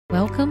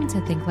Welcome to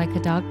Think Like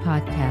a Dog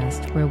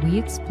podcast, where we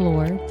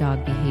explore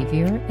dog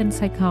behavior and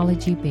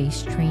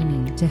psychology-based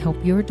training to help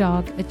your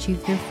dog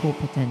achieve their full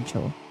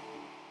potential.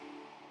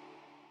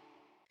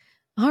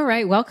 All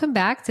right, welcome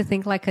back to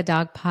Think Like a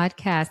Dog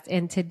podcast.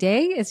 And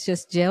today it's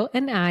just Jill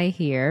and I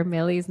here.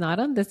 Millie's not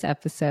on this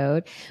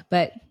episode,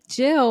 but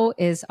Jill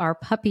is our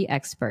puppy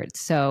expert.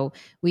 So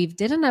we've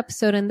did an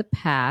episode in the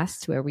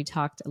past where we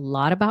talked a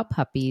lot about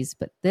puppies,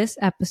 but this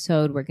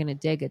episode we're going to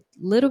dig a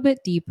little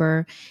bit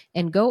deeper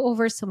and go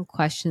over some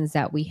questions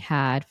that we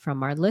had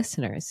from our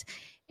listeners.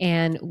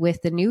 And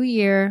with the new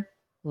year,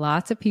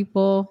 lots of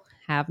people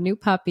have new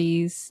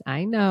puppies.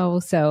 I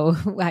know. So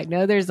I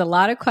know there's a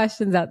lot of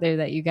questions out there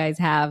that you guys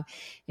have,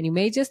 and you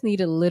may just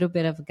need a little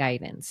bit of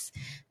guidance.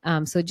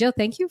 So Jill,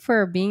 thank you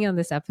for being on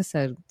this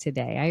episode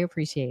today. I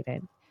appreciate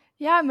it.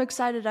 Yeah, I'm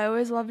excited. I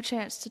always love a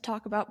chance to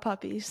talk about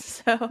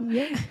puppies. So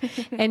yeah.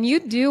 And you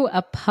do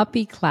a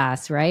puppy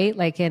class, right?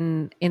 Like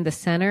in the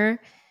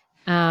center.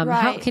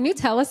 Right. Can you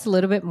tell us a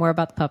little bit more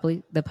about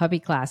the puppy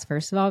class,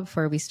 first of all,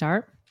 before we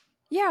start?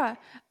 Yeah.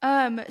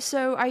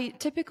 So I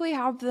typically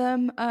have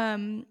them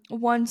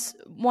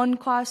one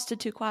class to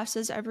two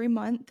classes every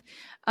month.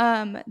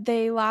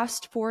 They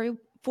last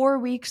four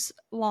weeks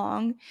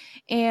long,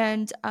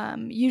 and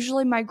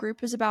usually my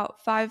group is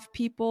about 5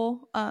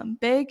 people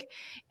big,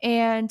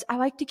 and I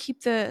like to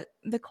keep the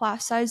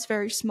class size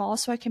very small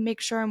so I can make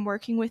sure I'm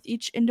working with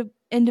each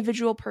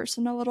individual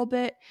person a little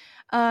bit.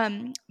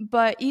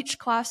 But each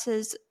class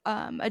is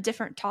a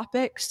different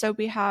topic. So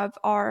we have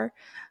our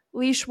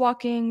leash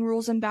walking,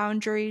 rules and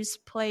boundaries,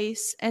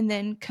 place, and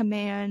then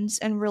commands,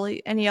 and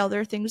really any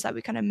other things that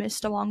we kind of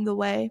missed along the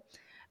way.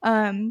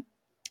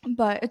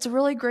 But it's a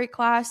really great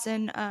class,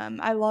 and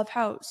I love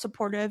how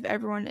supportive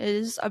everyone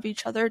is of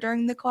each other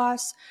during the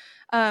class.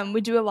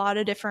 We do a lot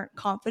of different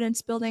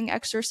confidence building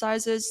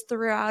exercises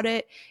throughout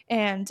it,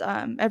 and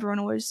everyone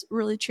always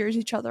really cheers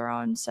each other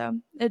on. So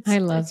it's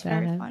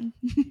very fun.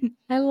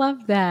 I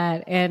love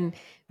that. And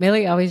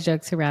Millie always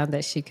jokes around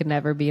that she could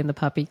never be in the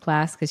puppy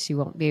class because she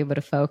won't be able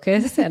to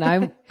focus. And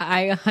I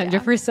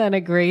 100%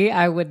 agree.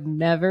 I would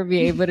never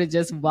be able to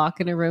just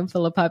walk in a room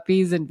full of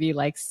puppies and be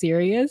like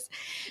serious.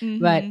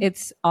 Mm-hmm. But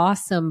it's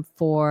awesome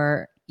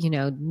for,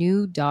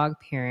 new dog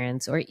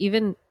parents, or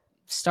even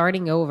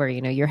starting over.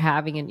 You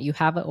have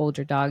an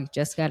older dog,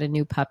 just got a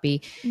new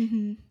puppy.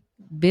 Mm-hmm.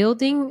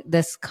 Building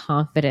this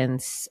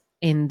confidence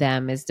in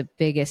them is the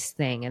biggest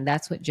thing. And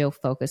that's what Jill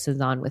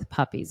focuses on with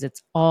puppies.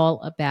 It's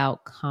all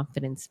about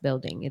confidence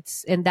building.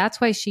 And that's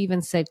why she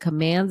even said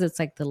commands. It's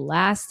like the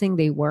last thing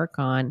they work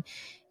on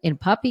in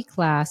puppy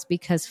class,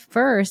 because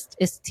first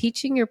is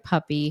teaching your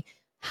puppy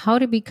how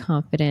to be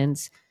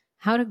confident,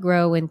 how to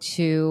grow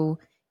into,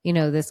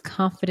 this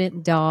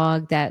confident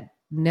dog that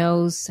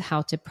knows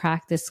how to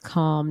practice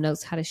calm,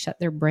 knows how to shut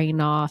their brain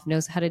off,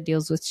 knows how to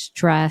deal with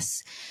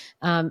stress.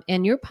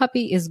 And your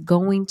puppy is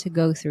going to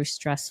go through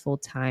stressful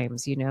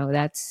times.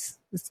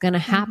 It's going to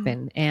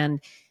happen. Mm-hmm.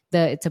 And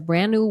it's a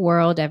brand new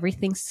world.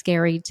 Everything's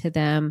scary to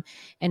them.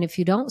 And if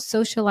you don't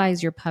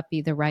socialize your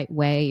puppy the right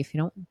way, if you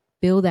don't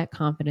build that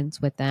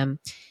confidence with them,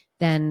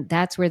 then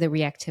that's where the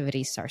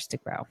reactivity starts to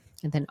grow.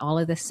 And then all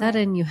of a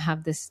sudden you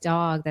have this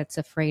dog that's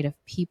afraid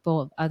of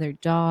people, of other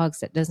dogs,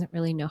 that doesn't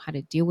really know how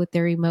to deal with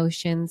their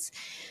emotions.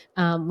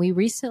 We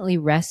recently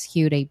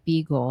rescued a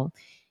beagle,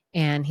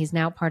 and he's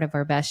now part of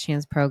our Best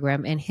Chance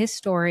program. And his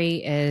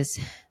story is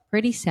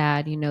pretty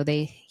sad.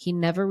 He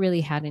never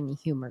really had any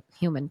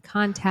human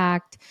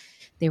contact.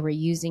 They were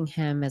using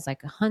him as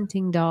like a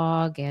hunting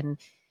dog. And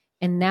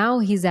now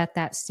he's at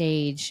that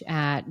stage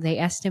they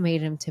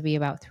estimate him to be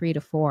about 3 to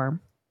 4.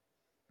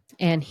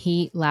 And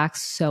he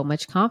lacks so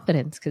much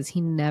confidence because he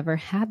never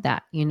had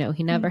that. He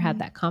never had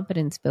that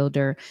confidence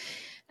builder.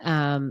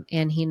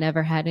 And he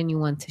never had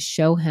anyone to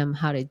show him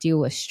how to deal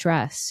with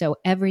stress. So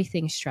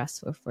everything's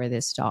stressful for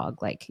this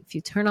dog. Like if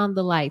you turn on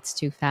the lights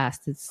too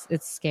fast, it's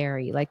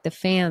scary. Like the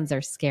fans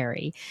are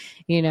scary,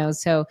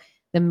 So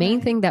the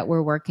main thing that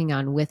we're working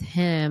on with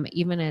him,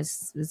 even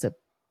as a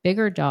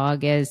bigger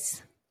dog,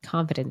 is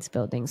confidence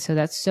building. So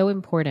that's so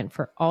important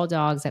for all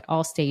dogs at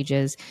all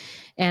stages.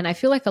 And I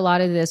feel like a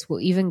lot of this will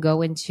even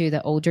go into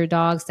the older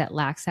dogs that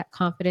lacks that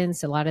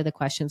confidence. A lot of the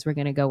questions we're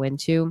going to go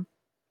into,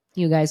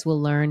 you guys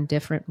will learn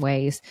different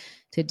ways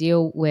to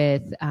deal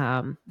with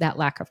that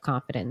lack of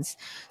confidence.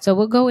 So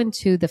we'll go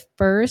into the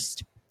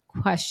first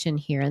question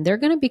here, and they're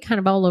going to be kind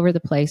of all over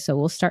the place. So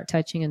we'll start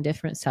touching on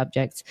different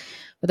subjects.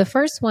 But the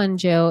first one,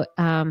 Jill,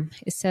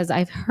 it says,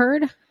 I've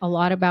heard a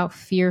lot about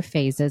fear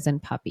phases in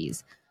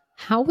puppies.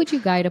 How would you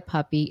guide a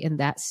puppy in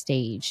that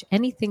stage?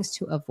 Any things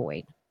to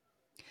avoid?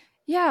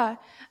 Yeah.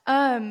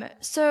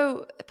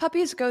 So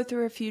puppies go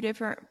through a few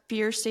different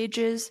fear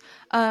stages.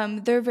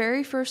 Their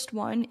very first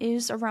one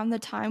is around the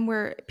time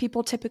where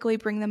people typically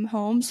bring them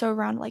home. So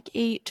around like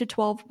 8 to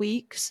 12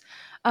 weeks.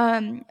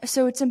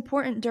 So it's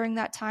important during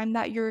that time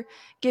that you're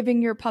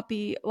giving your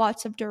puppy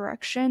lots of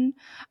direction.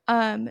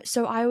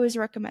 So I always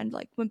recommend,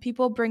 like, when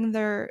people bring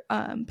their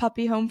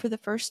puppy home for the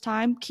first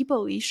time, keep a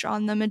leash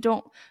on them and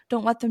don't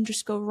let them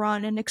just go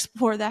run and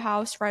explore the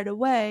house right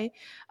away.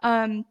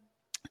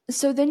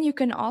 So then you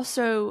can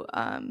also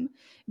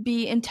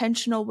be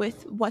intentional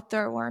with what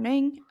they're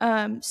learning.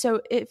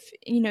 So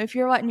if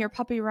you're letting your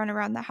puppy run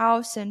around the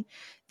house and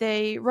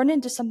they run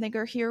into something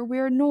or hear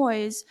weird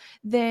noise,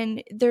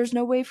 then there's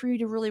no way for you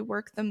to really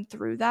work them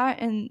through that,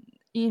 and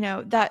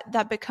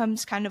that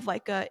becomes kind of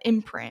like a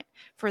imprint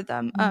for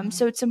them.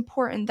 So it's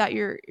important that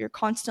you're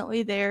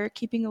constantly there,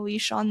 keeping a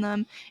leash on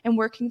them and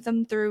working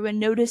them through and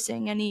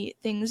noticing any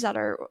things that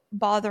are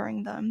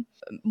bothering them.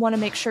 Want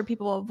to make sure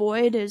people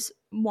avoid is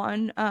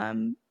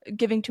one,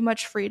 giving too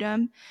much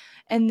freedom,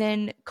 and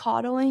then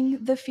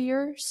coddling the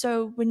fear.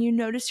 So when you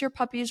notice your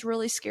puppy is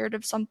really scared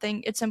of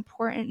something, it's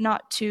important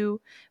not to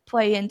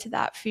play into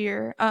that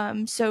fear.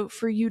 So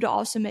for you to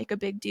also make a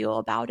big deal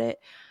about it.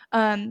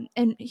 And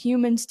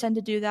humans tend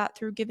to do that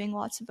through giving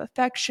lots of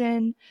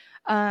affection,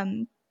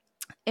 and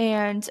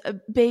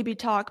baby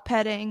talk,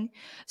 petting.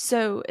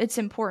 So it's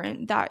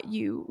important that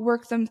you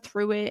work them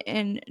through it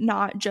and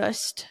not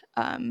just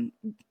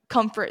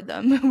comfort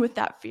them with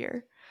that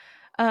fear.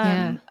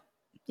 Yeah.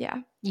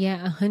 Yeah.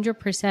 Yeah,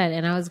 100%.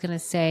 And I was going to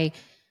say,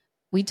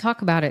 we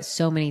talk about it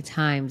so many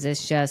times.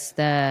 It's just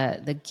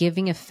the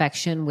giving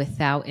affection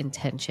without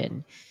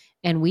intention.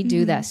 And we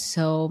do that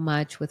so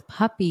much with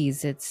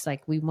puppies. It's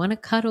like we want to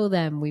cuddle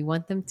them. We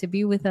want them to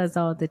be with us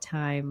all the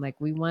time. Like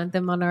we want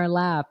them on our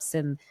laps.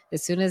 And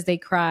as soon as they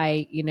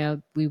cry,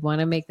 we want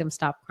to make them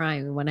stop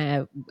crying. We want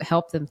to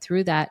help them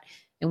through that.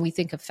 And we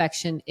think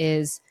affection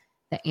is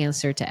the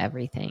answer to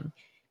everything.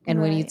 And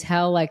when you Right.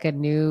 tell like a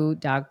new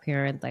dog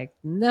parent, like,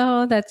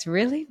 no, that's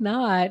really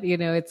not,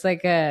 it's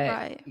like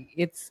Right.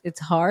 it's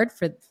hard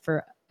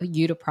for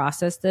you to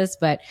process this,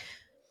 but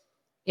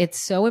it's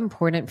so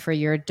important for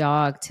your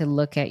dog to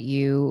look at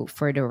you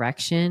for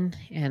direction.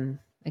 And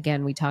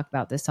again, we talk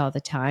about this all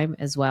the time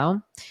as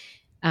well.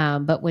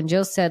 But when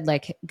Jill said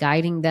like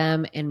guiding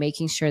them and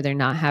making sure they're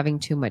not having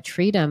too much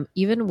freedom,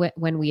 even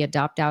when we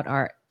adopt out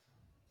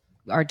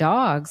our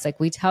dogs,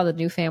 like we tell the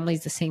new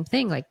families the same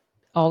thing, like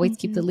always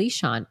keep the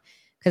leash on,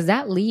 because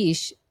that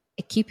leash,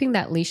 keeping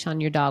that leash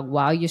on your dog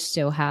while you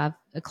still have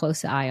a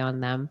close eye on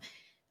them,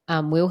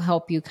 will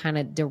help you kind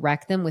of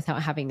direct them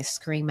without having to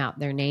scream out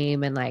their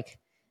name and like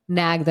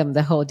nag them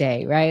the whole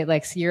day, right?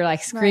 Like so you're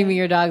like screaming Right.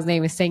 your dog's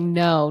name and saying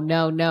no,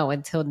 no, no,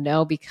 until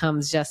no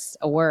becomes just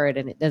a word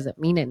and it doesn't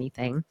mean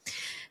anything.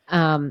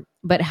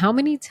 But how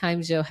many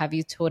times, Joe, have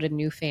you told a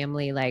new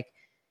family like,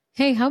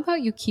 hey, how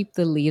about you keep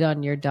the lead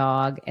on your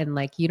dog and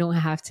like you don't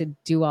have to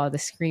do all the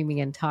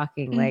screaming and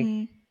talking,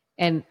 like,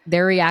 and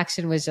their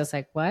reaction was just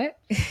like, what?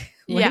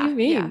 What do you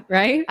mean?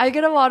 Right? I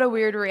get a lot of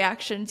weird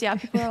reactions. Yeah,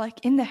 people are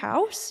like, in the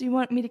house? You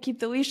want me to keep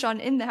the leash on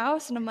in the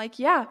house? And I'm like,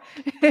 yeah,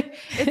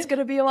 it's going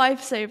to be a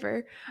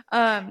lifesaver.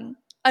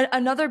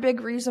 Another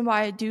big reason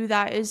why I do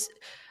that is,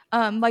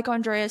 like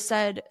Andrea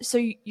said, so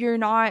you're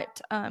not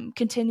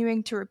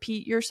continuing to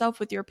repeat yourself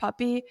with your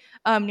puppy.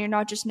 You're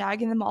not just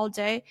nagging them all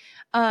day.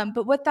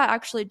 But what that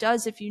actually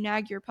does if you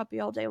nag your puppy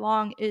all day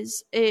long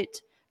is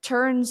it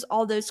turns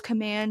all those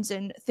commands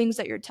and things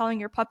that you're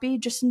telling your puppy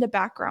just into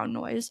background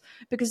noise.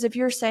 Because if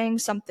you're saying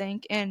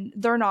something and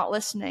they're not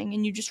listening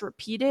and you just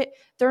repeat it,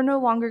 they're no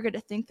longer going to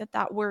think that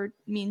that word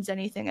means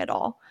anything at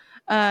all.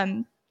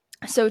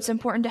 So it's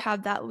important to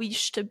have that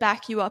leash to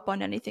back you up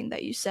on anything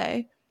that you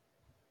say.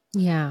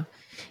 Yeah.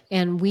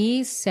 And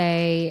we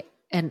say,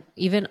 and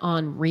even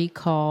on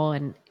recall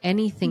and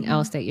anything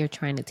else that you're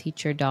trying to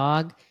teach your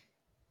dog,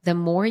 the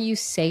more you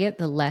say it,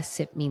 the less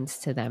it means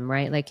to them,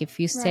 right? Like if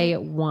you say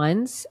it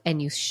once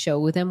and you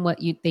show them what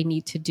they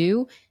need to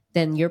do,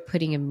 then you're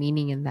putting a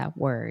meaning in that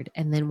word.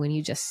 And then when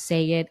you just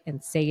say it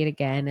and say it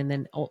again, and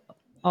then all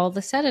of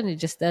a sudden it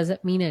just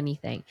doesn't mean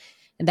anything.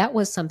 And that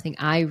was something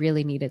I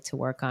really needed to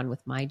work on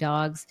with my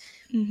dogs,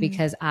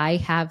 because I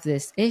have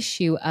this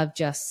issue of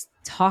just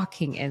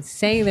talking and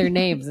saying their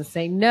names and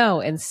saying no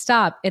and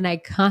stop. And I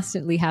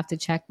constantly have to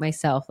check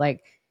myself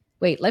like,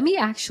 wait, let me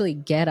actually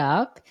get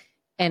up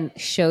and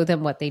show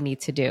them what they need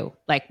to do.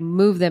 Like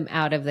move them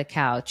out of the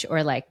couch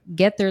or like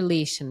get their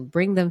leash and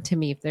bring them to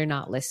me if they're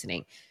not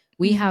listening.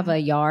 We have a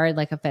yard,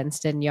 like a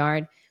fenced in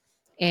yard,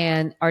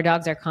 and our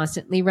dogs are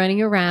constantly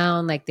running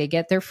around, like they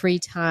get their free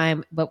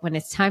time. But when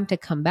it's time to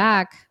come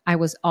back, I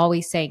was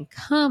always saying,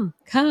 come,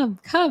 come,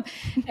 come.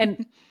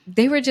 And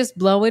they were just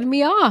blowing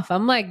me off.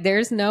 I'm like,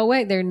 there's no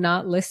way they're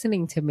not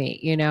listening to me,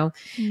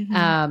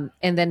 And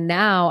then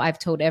now I've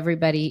told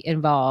everybody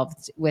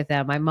involved with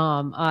them, my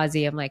mom,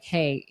 Ozzy, I'm like,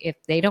 hey, if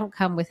they don't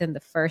come within the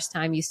first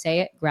time you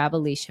say it, grab a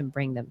leash and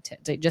bring them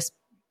to just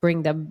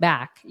bring them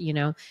back,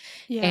 Yeah.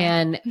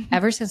 And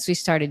ever since we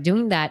started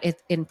doing that, it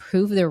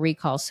improved their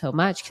recall so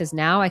much, because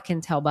now I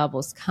can tell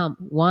Bubbles come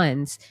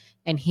once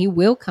and he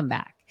will come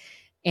back.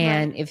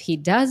 And if he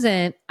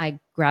doesn't, I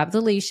grab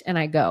the leash and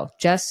I go,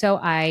 just so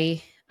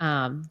I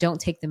don't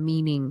take the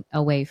meaning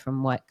away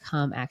from what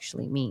come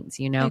actually means,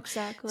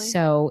 Exactly.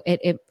 So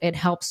it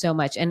helps so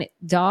much. And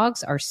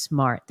dogs are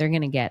smart. They're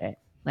going to get it.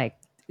 Like,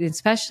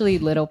 especially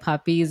little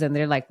puppies, and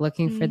they're like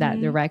looking for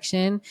that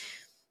direction.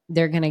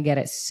 They're going to get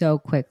it so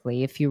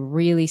quickly if you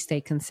really stay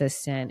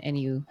consistent and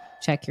you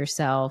check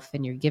yourself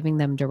and you're giving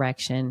them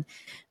direction.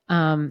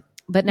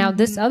 But now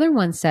this other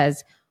one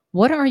says,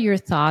 what are your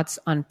thoughts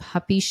on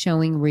puppies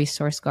showing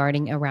resource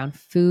guarding around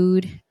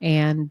food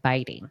and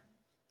biting?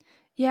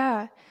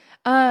 Yeah.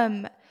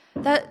 Um,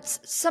 that's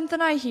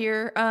something I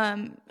hear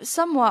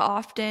somewhat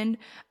often.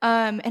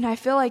 And I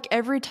feel like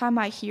every time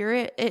I hear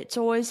it, it's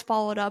always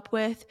followed up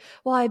with,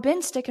 well, I've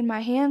been sticking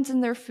my hands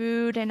in their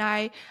food and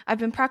I've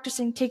been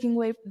practicing taking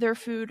away their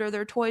food or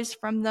their toys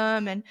from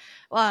them and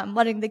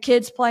letting the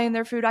kids play in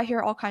their food. I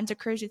hear all kinds of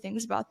crazy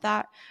things about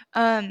that.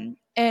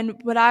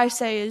 And what I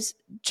say is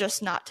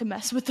just not to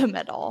mess with them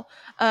at all.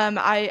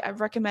 I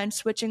recommend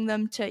switching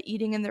them to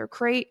eating in their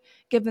crate,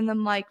 giving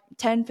them like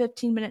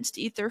 10-15 minutes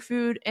to eat their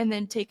food and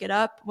then take it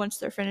up once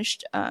they're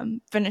finished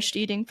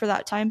eating for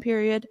that time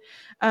period.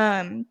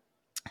 And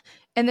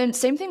then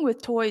same thing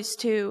with toys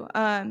too.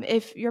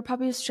 If your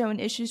puppy is showing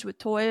issues with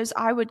toys,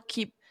 I would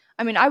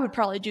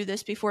probably do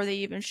this before they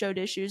even showed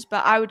issues,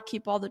 but I would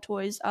keep all the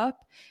toys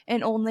up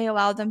and only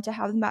allow them to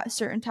have them at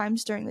certain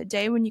times during the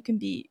day when you can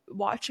be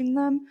watching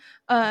them.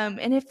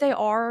 And if they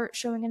are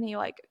showing any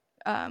like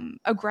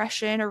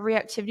aggression or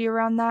reactivity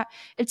around that,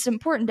 it's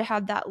important to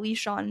have that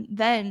leash on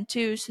then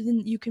too, so then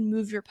you can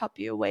move your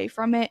puppy away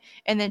from it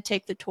and then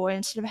take the toy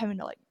instead of having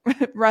to like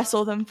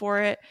wrestle them for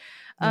it.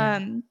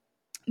 Yeah.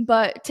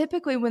 But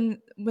typically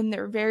when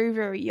they're very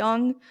very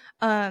young,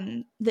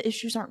 the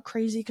issues aren't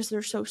crazy because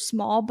they're so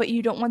small, but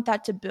you don't want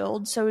that to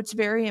build, so it's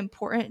very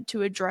important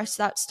to address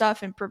that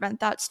stuff and prevent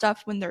that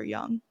stuff when they're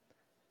young.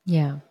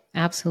 Yeah,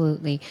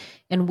 absolutely.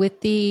 And with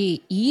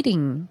the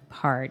eating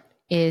part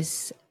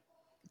is,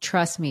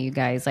 trust me, you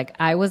guys, like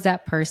I was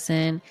that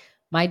person.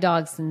 My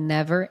dogs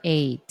never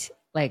ate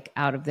like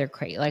out of their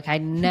crate. Like I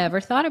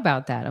never thought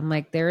about that. I'm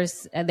like,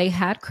 they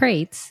had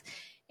crates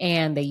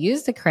and they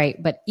used the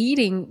crate, but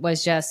eating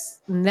was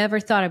just never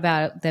thought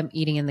about them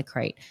eating in the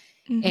crate.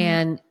 Mm-hmm.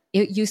 And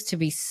it used to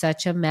be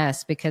such a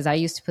mess because I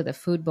used to put the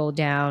food bowl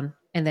down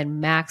and then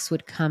Max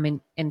would come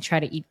in and try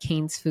to eat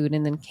Kane's food.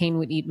 And then Kane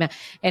would eat Max.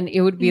 And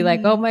it would be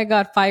like, oh my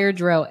God, fire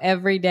drill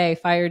every day,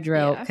 fire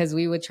drill. Yeah. Because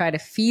we would try to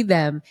feed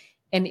them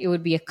and it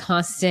would be a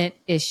constant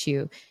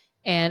issue.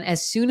 And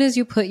as soon as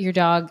you put your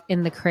dog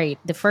in the crate,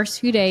 the first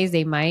few days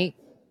they might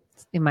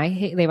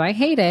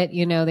hate it.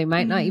 You know, they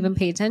might not even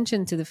pay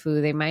attention to the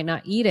food. They might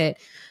not eat it,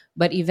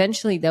 but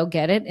eventually they'll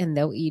get it and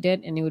they'll eat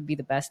it. And it would be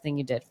the best thing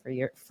you did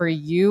for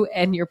you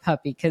and your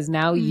puppy. Cause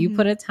now you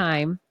put a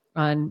time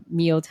on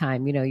meal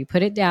time, you know, you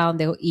put it down,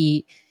 they'll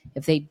eat.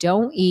 If they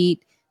don't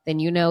eat, then,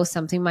 you know,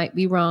 something might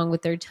be wrong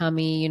with their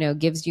tummy, you know,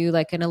 gives you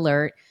like an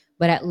alert,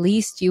 but at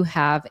least you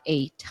have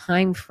a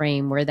time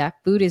frame where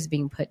that food is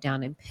being put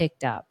down and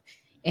picked up.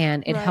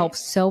 And it helps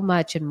so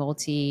much in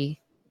multi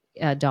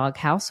dog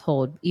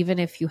household. Even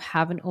if you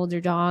have an older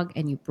dog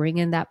and you bring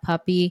in that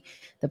puppy,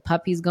 the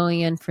puppy's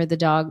going in for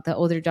the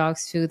older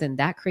dog's food, then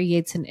that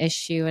creates an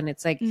issue. And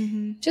it's like,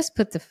 just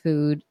put the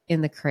food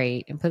in the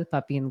crate and put the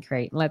puppy in the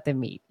crate and let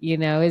them eat. You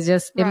know,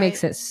 it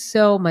makes it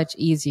so much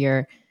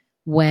easier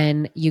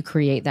when you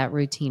create that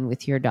routine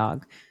with your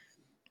dog.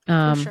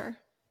 For sure.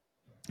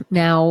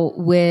 Now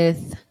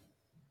with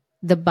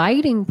the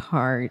biting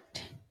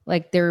part,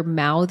 like they're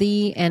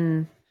mouthy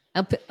and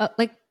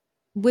like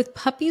with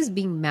puppies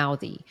being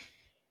mouthy,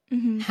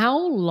 how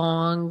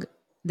long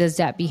does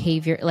that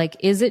behavior, like,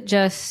 is it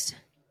just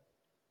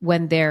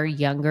when they're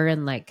younger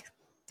and like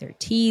they're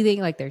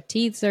teething, like their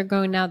teeth are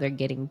going out, they're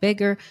getting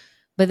bigger,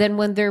 but then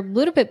when they're a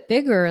little bit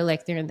bigger,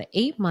 like they're in the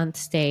 8-month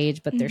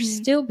stage, but they're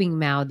still being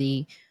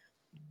mouthy,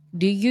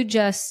 do you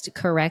just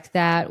correct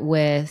that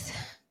with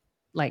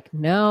like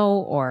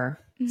no or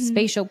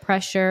spatial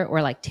pressure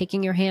or like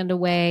taking your hand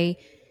away?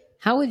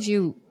 How would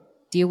you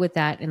deal with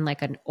that in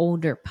like an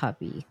older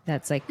puppy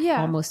that's like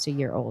almost a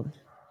year old?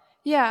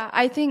 Yeah,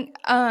 I think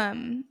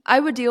I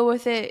would deal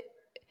with it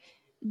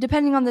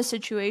depending on the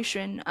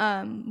situation.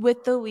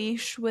 With the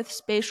leash, with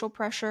spatial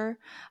pressure,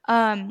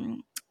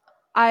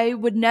 I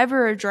would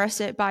never address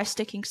it by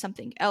sticking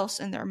something else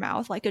in their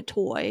mouth, like a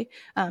toy,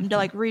 to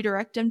like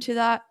redirect them to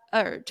that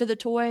or to the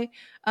toy.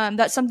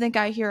 That's something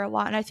I hear a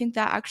lot, and I think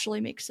that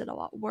actually makes it a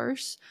lot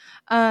worse.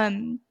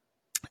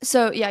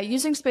 So yeah,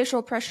 using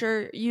spatial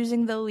pressure,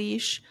 using the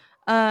leash,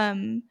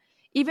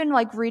 even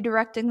like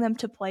redirecting them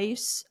to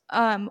place,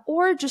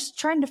 or just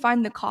trying to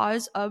find the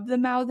cause of the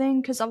mouthing,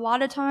 because a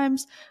lot of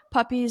times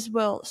puppies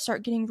will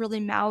start getting really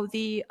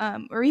mouthy,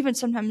 or even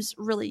sometimes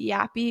really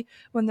yappy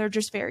when they're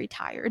just very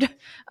tired.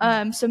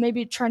 So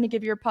maybe trying to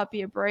give your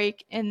puppy a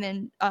break and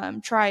then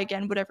try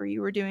again whatever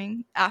you were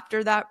doing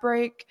after that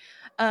break.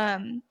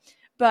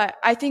 But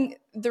I think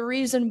the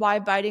reason why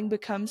biting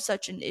becomes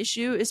such an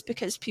issue is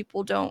because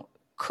people don't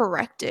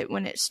correct it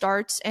when it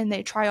starts, and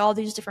they try all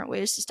these different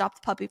ways to stop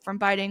the puppy from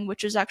biting,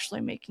 which is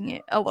actually making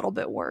it a little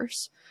bit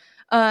worse.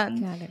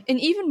 And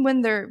even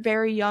when they're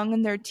very young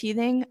and they're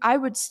teething, I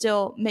would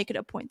still make it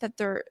a point that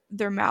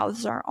their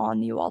mouths are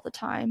on you all the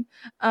time.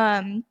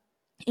 I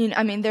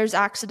mean, there's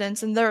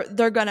accidents and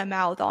they're gonna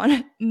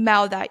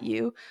mouth at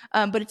you,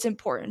 but it's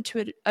important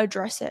to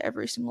address it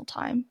every single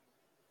time.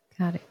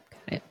 Got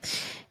it.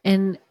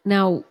 And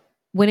now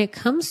when it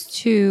comes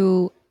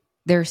to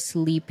their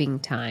sleeping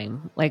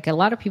time? Like a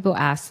lot of people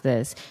ask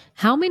this,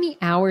 how many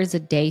hours a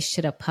day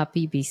should a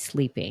puppy be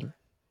sleeping?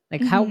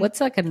 Like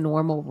what's like a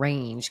normal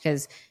range?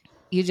 Because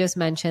you just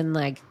mentioned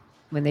like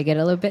when they get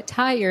a little bit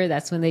tired,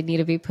 that's when they need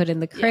to be put in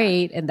the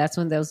crate, and that's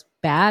when those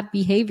bad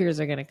behaviors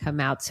are going to come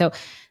out. So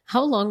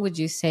how long would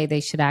you say they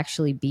should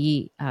actually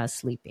be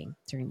sleeping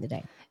during the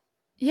day?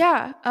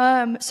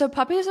 Yeah. So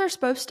puppies are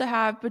supposed to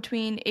have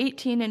between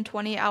 18 and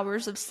 20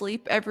 hours of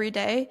sleep every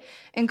day,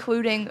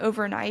 including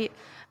overnight.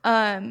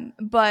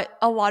 But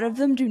a lot of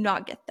them do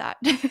not get that.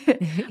 Yeah.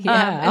 And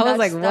I was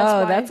like, that's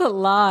whoa, why, that's a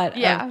lot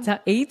yeah. of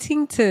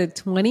 18 to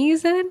 20, you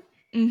said?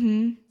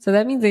 So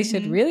that means they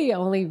should really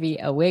only be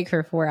awake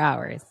for 4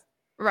 hours.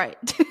 Right.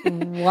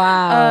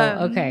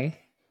 Wow. Okay.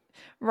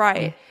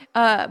 Right.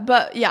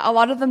 But yeah, a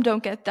lot of them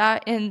don't get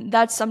that. And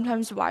that's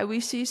sometimes why we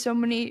see so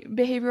many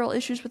behavioral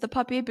issues with a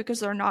puppy,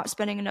 because they're not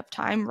spending enough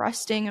time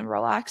resting and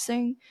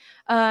relaxing.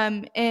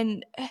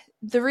 And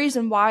the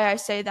reason why I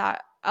say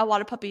that a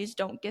lot of puppies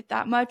don't get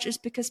that much is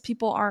because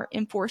people aren't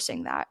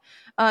enforcing that.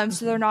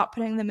 So they're not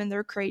putting them in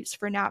their crates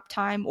for nap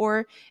time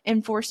or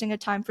enforcing a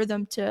time for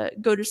them to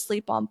go to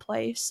sleep on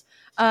place.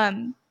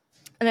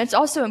 And it's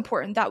also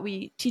important that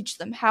we teach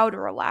them how to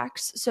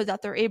relax so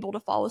that they're able to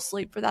fall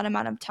asleep for that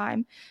amount of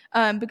time.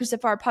 Because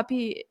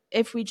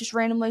if we just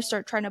randomly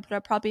start trying to put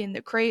a puppy in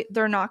the crate,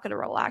 they're not going to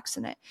relax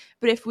in it.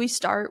 But if we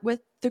start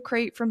with the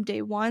crate from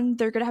day one,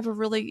 they're going to have a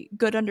really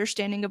good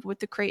understanding of what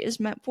the crate is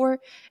meant for,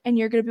 and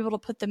you're going to be able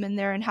to put them in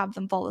there and have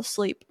them fall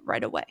asleep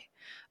right away.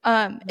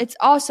 It's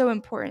also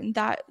important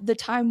that the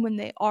time when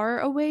they are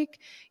awake,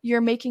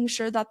 you're making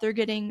sure that they're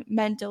getting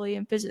mentally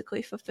and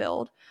physically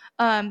fulfilled.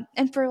 And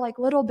for like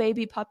little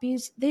baby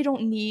puppies, they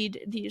don't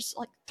need these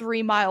like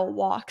 3-mile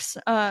walks.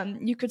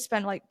 You could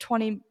spend like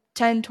 20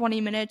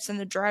 minutes in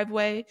the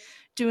driveway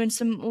doing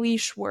some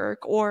leash work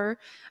or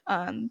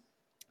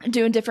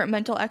doing different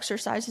mental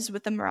exercises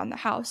with them around the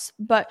house.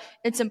 But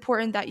it's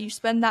important that you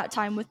spend that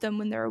time with them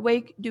when they're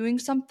awake doing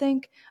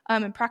something,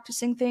 and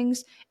practicing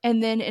things,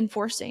 and then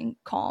enforcing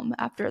calm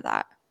after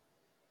that.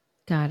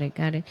 Got it.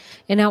 Got it.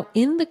 And now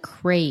in the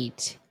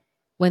crate,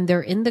 when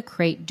they're in the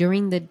crate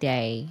during the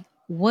day,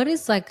 what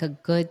is like a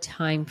good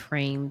time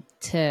frame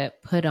to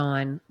put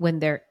on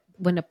when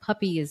a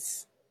puppy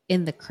is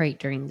in the crate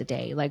during the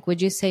day? Like,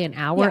 would you say an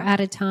hour Yeah. at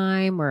a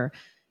time, or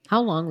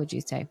how long would you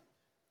say?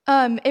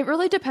 It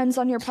really depends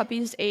on your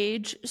puppy's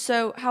age.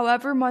 So,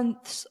 however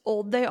months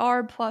old they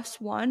are,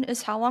 +1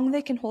 is how long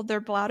they can hold their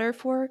bladder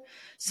for.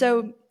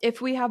 So,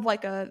 if we have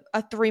like a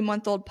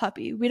 3-month-old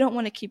puppy, we don't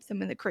want to keep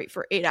them in the crate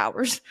for 8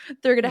 hours.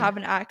 They're going to have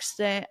an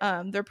accident.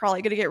 They're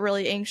probably going to get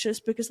really anxious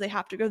because they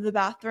have to go to the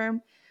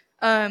bathroom.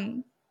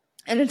 And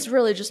it's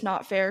really just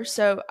not fair.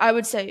 So, I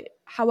would say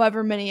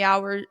however many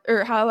hours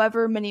or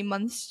however many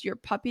months your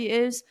puppy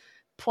is,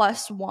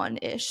 +1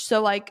 ish.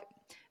 So, like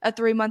a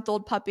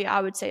 3-month-old puppy,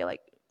 I would say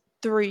like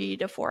 3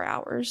 to 4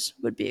 hours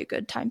would be a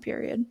good time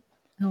period.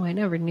 Oh, I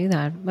never knew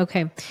that.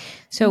 Okay.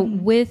 So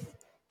with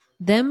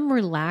them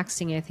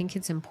relaxing, I think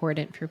it's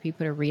important for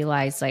people to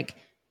realize like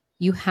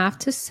you have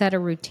to set a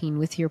routine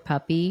with your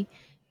puppy,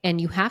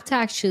 and you have to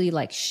actually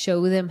like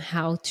show them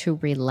how to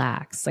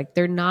relax. Like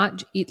they're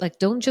not like,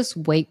 don't just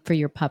wait for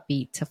your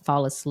puppy to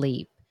fall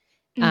asleep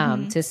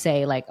to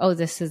say like, oh,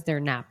 this is their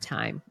nap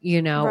time,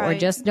 or Right.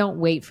 just don't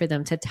wait for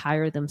them to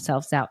tire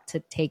themselves out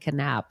to take a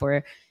nap,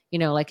 or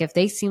like if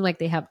they seem like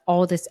they have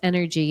all this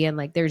energy and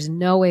like there's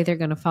no way they're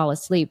going to fall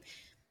asleep.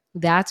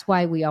 That's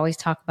why we always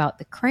talk about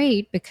the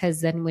crate,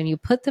 because then when you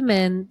put them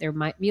in, there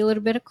might be a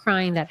little bit of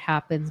crying that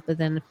happens, but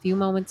then a few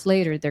moments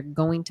later, they're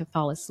going to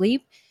fall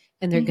asleep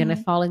and they're going to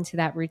fall into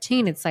that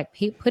routine. It's like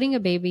putting a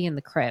baby in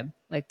the crib.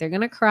 Like they're going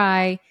to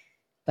cry,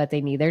 but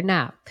they need their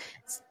nap.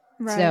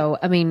 Right. So,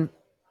 I mean,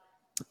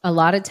 a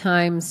lot of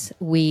times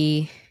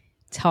we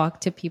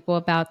talk to people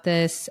about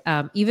this,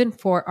 even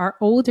for our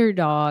older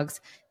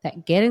dogs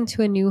that get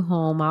into a new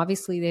home.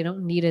 Obviously, they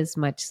don't need as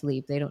much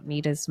sleep. They don't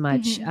need as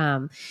much,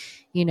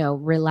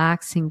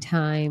 relaxing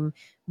time,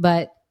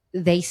 but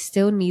they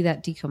still need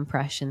that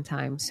decompression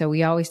time. So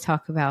we always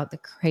talk about the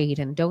crate,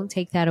 and don't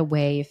take that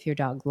away if your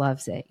dog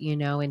loves it,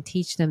 and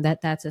teach them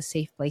that that's a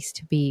safe place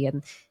to be.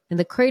 And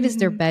the crate is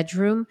their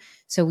bedroom.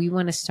 So we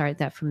want to start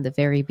that from the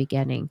very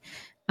beginning.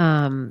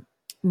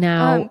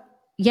 Now,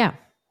 yeah.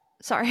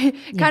 Sorry,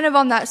 kind of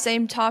on that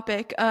same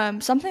topic.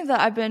 Something that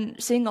I've been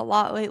seeing a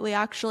lot lately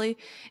actually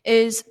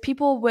is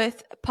people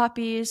with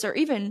puppies or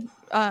even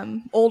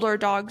older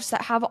dogs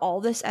that have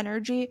all this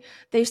energy.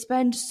 They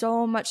spend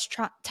so much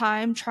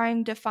time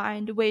trying to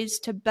find ways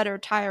to better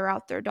tire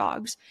out their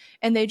dogs,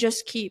 and they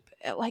just keep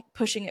like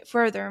pushing it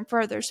further and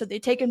further. So they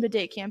take them to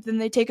day camp, then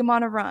they take them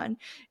on a run,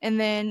 and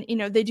then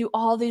they do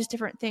all these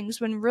different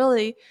things when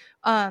really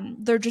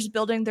they're just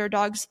building their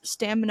dog's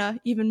stamina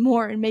even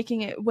more and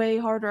making it way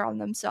harder on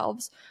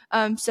themselves.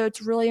 So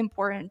it's really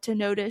important to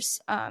notice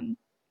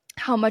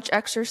how much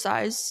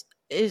exercise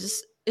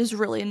is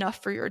really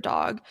enough for your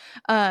dog,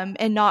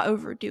 and not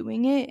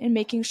overdoing it, and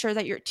making sure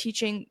that you're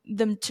teaching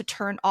them to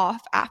turn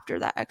off after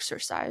that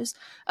exercise.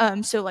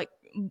 So like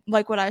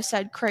like what I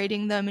said,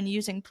 crating them and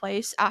using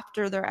place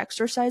after their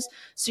exercise.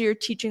 So you're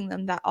teaching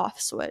them that off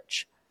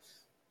switch.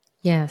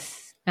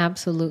 Yes,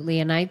 absolutely.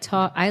 And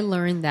I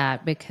learned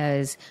that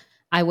because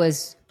I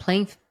was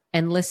playing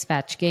endless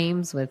fetch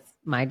games with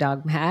my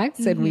dog Max,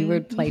 and we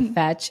would play Mm-hmm.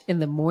 fetch in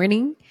the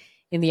morning,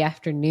 in the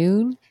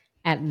afternoon,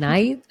 at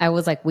night. I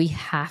was like, we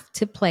have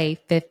to play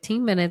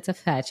 15 minutes of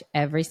fetch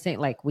every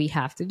single, like we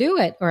have to do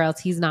it or else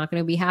he's not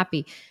going to be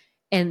happy.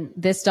 And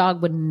this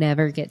dog would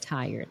never get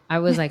tired. I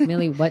was like,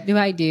 Millie, what do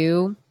I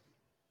do?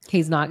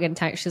 He's not getting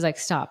tired. She's like,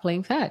 stop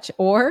playing fetch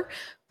or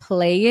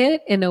play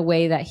it in a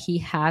way that he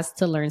has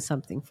to learn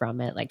something from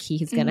it. Like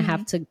he's going to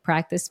have to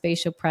practice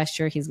facial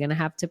pressure. He's going to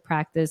have to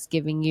practice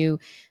giving you,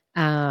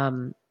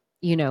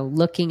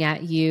 looking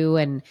at you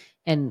and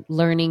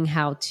learning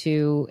how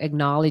to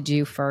acknowledge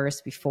you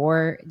first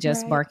before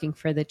just barking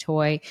for the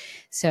toy.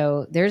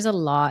 So there's a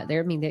lot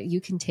there. I mean, that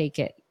you can take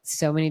it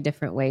so many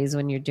different ways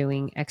when you're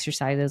doing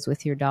exercises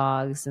with your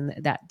dogs, and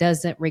that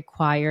doesn't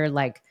require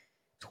like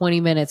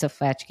 20 minutes of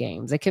fetch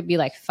games. It could be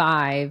like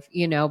 5,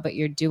 but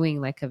you're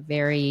doing like a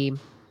very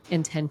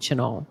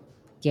intentional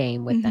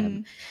game with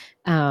them.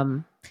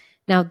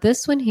 Now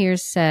this one here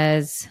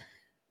says,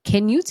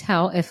 can you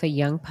tell if a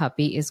young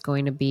puppy is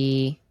going to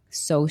be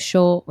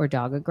social or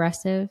dog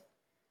aggressive?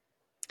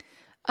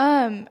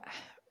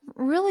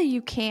 Really,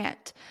 you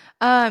can't.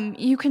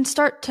 You can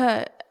start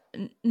to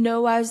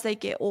know as they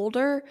get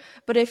older,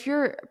 but if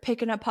you're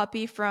picking a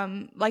puppy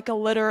from like a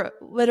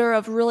litter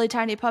of really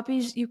tiny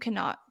puppies, you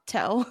cannot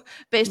tell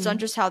based on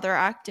just how they're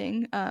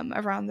acting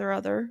around their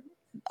other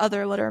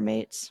litter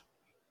mates.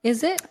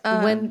 Is it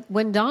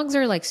when dogs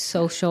are like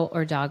social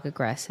or dog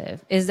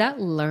aggressive, is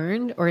that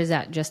learned or is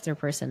that just their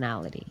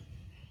personality?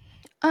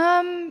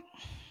 I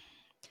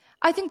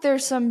think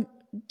there's some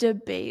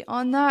debate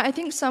on that. I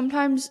think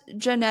sometimes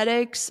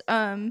genetics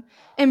and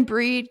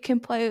breed can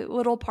play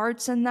little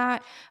parts in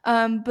that.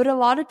 But a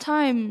lot of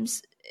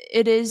times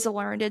it is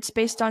learned. It's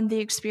based on the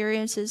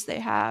experiences they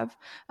have.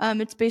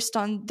 It's based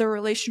on their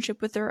relationship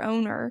with their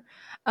owner.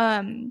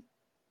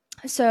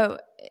 So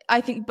I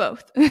think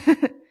both.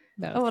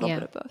 A little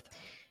bit of both.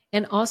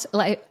 And also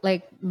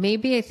like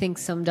maybe I think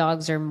some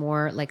dogs are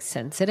more like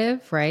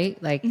sensitive,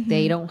 right? Like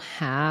they don't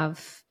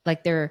have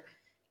like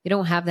they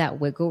don't have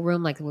that wiggle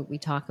room like what we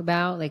talk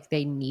about. Like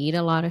they need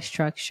a lot of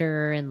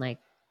structure and like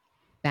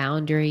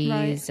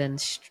boundaries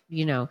and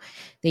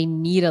they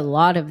need a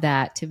lot of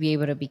that to be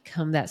able to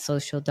become that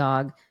social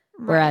dog.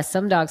 Whereas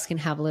some dogs can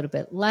have a little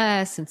bit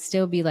less and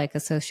still be like a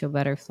social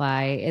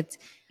butterfly.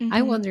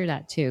 I wonder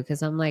that too,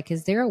 because I'm like,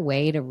 is there a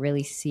way to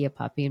really see a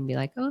puppy and be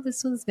like, oh,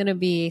 this one's going to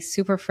be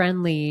super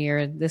friendly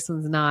or this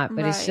one's not?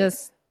 But it's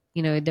just,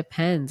 it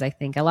depends. I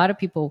think a lot of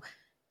people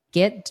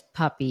get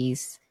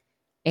puppies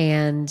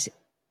and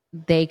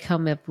they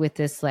come up with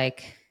this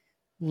like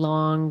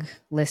long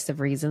list of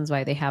reasons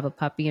why they have a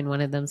puppy. And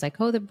one of them's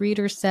like, oh, the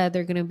breeder said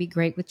they're going to be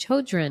great with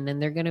children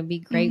and they're going to be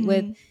great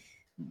with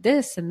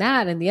this and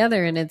that and the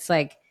other. And it's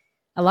like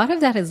a lot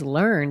of that is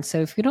learned.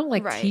 So if you don't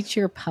like teach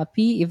your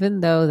puppy, even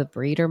though the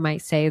breeder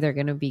might say they're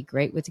going to be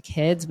great with the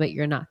kids, but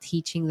you're not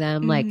teaching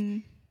them like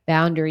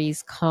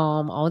boundaries,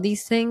 calm, all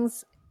these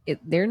things,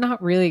 they're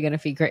not really going to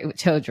be great with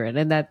children.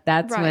 And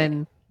that's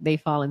when they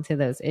fall into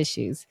those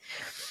issues.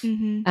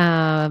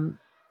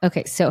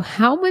 Okay. So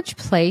how much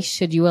play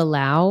should you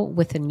allow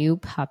with a new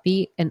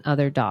puppy and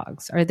other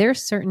dogs? Are there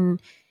certain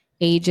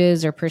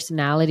ages or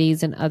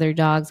personalities in other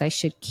dogs I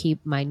should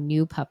keep my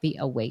new puppy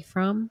away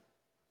from?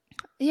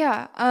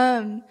 Yeah.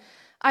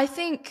 I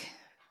think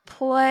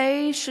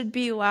play should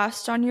be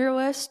last on your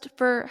list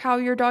for how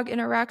your dog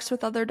interacts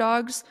with other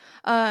dogs.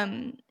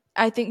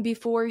 I think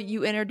before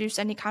you introduce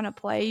any kind of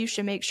play, you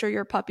should make sure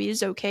your puppy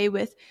is okay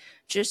with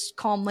just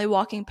calmly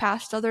walking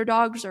past other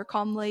dogs or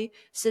calmly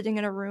sitting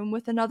in a room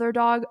with another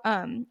dog,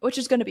 which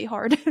is going to be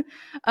hard.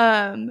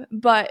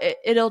 But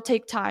it'll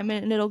take time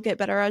and it'll get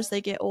better as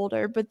they get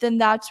older. But then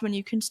that's when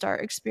you can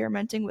start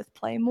experimenting with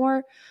play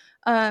more.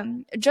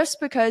 Just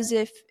because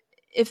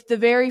if the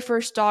very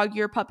first dog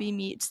your puppy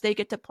meets, they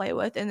get to play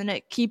with, and then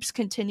it keeps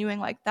continuing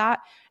like that,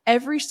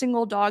 every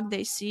single dog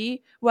they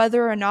see,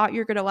 whether or not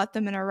you're going to let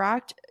them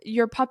interact,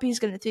 your puppy's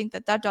going to think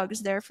that that dog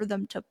is there for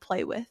them to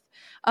play with.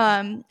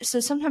 So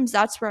sometimes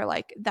that's where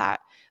like that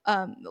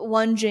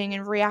lunging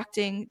and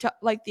reacting to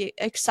like the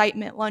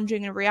excitement,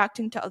 lunging and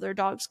reacting to other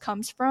dogs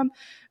comes from,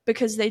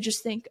 because they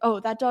just think, oh,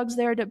 that dog's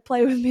there to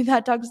play with me.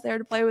 That dog's there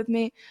to play with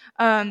me.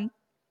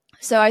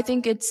 So I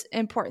think it's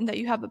important that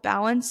you have a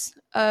balance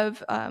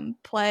of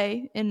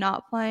play and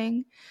not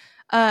playing.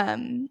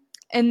 And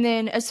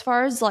then as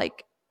far as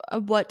like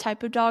what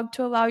type of dog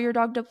to allow your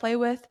dog to play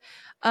with,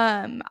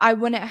 I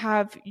wouldn't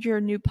have your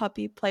new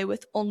puppy play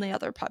with only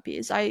other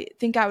puppies. I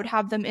think I would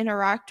have them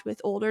interact with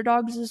older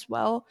dogs as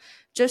well,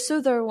 just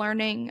so they're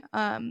learning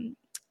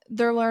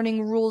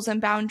rules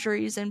and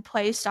boundaries and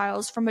play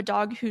styles from a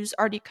dog who's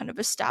already kind of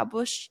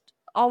established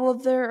all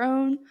of their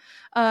own,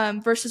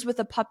 versus with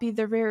a puppy,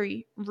 they're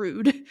very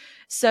rude.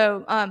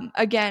 So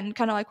again,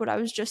 kind of like what I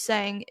was just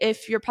saying,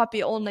 if your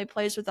puppy only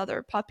plays with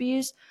other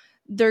puppies,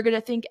 they're going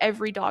to think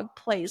every dog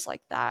plays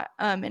like that,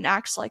 and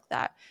acts like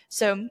that.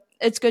 So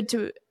it's good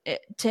to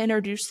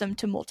introduce them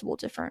to multiple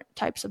different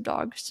types of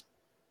dogs.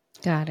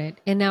 Got it.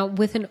 And now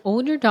with an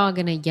older dog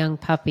and a young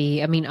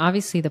puppy, I mean,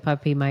 obviously the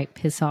puppy might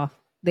piss off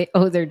the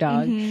older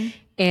dog. Mm-hmm.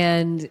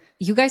 And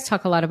you guys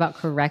talk a lot about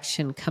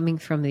correction coming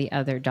from the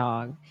other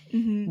dog.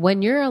 Mm-hmm.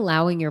 When you're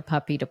allowing your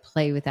puppy to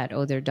play with that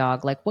older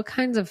dog, like what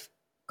kinds of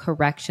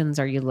corrections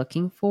are you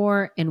looking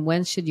for? And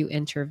when should you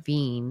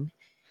intervene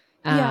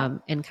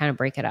and kind of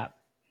break it up?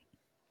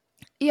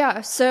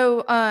 Yeah.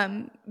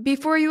 So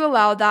before you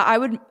allow that,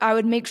 I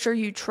would make sure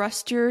you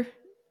trust your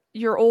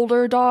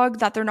older dog,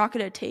 that they're not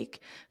going to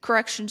take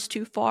corrections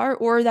too far,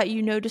 or that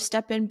you know to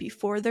step in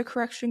before the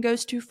correction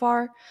goes too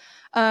far.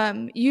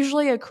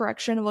 Usually a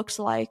correction looks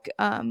like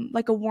a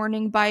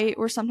warning bite,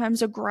 or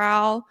sometimes a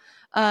growl,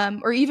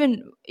 or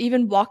even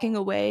walking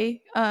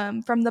away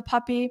from the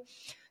puppy.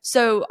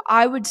 So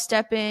I would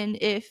step in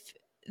if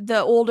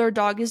the older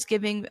dog is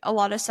giving a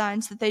lot of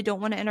signs that they don't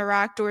want to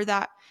interact, or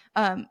that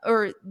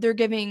or they're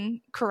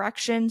giving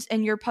corrections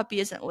and your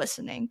puppy isn't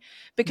listening.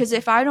 Because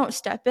if I don't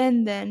step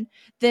in,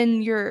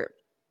 then your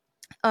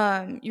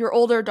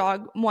older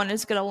dog, one,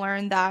 is going to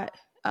learn that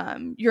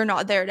you're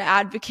not there to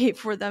advocate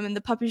for them, and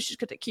the puppy's just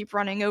going to keep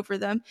running over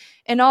them.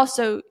 And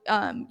also,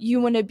 you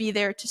want to be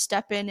there to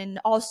step in and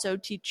also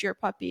teach your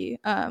puppy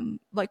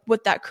like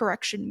what that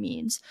correction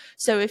means.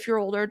 So if your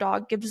older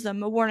dog gives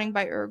them a warning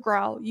bite or a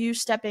growl, you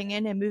stepping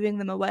in and moving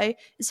them away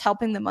is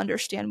helping them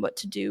understand what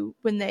to do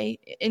when they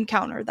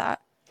encounter that.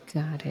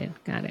 Got it.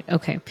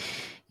 Okay.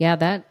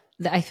 Yeah,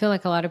 I feel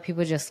like a lot of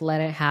people just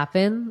let it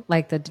happen.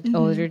 Like the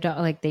older dog,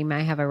 like they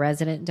might have a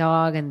resident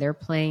dog and they're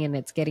playing and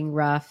it's getting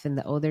rough, and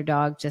the older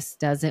dog just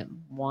doesn't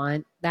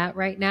want that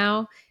right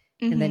now.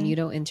 And then you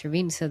don't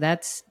intervene. So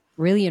that's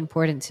really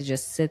important to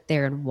just sit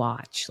there and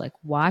watch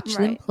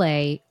them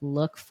play,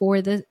 look for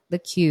the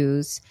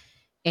cues,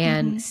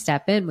 and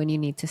step in when you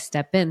need to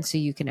step in, so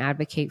you can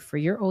advocate for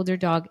your older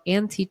dog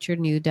and teach your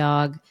new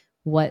dog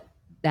what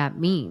that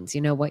means,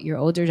 what your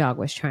older dog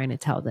was trying to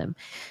tell them.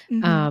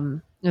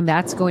 And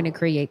that's going to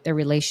create the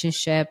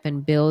relationship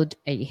and build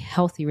a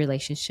healthy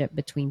relationship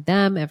between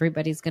them.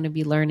 Everybody's going to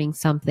be learning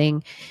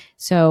something.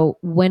 So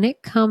when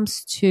it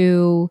comes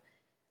to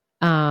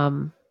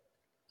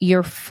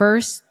your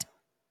first,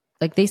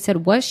 like they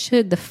said, what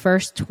should the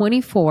first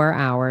 24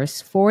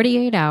 hours,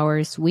 48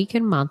 hours, week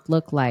and month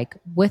look like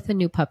with a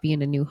new puppy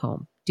in a new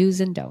home?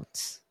 Do's and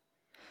don'ts.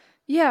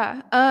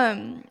 Yeah.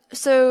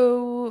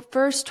 So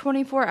first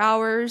 24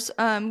 hours,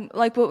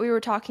 like what we were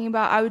talking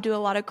about, I would do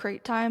a lot of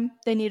crate time.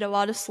 They need a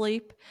lot of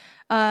sleep.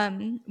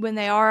 When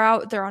they are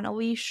out, they're on a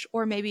leash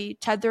or maybe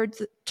tethered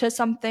to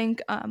something,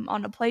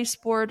 on a place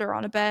board or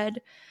on a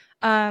bed.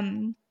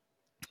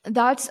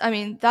 That's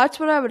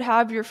what I would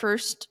have your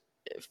first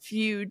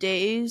few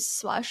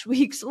days /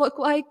 weeks look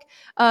like.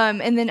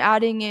 And then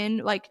adding in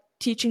like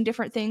teaching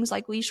different things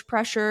like leash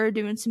pressure,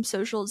 doing some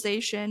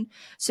socialization.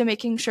 So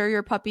making sure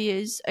your puppy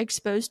is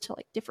exposed to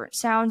like different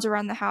sounds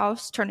around the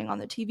house, turning on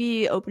the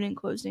TV, opening,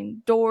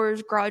 closing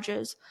doors,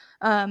 garages,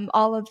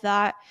 all of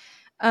that.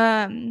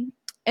 And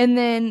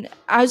then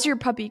as your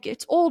puppy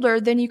gets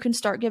older, then you can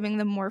start giving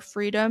them more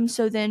freedom.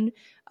 So then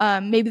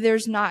maybe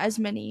there's not as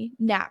many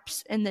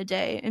naps in the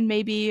day, and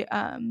maybe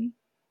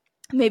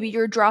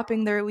you're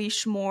dropping their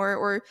leash more,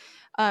 or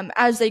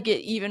as they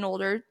get even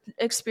older,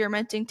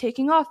 experimenting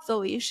taking off the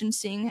leash and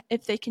seeing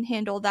if they can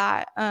handle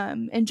that,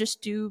 and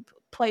just do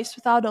place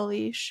without a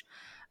leash.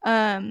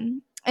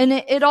 And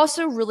it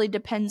also really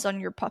depends on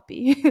your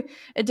puppy.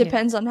 It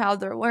depends on how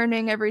they're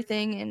learning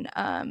everything,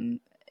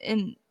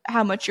 and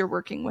how much you're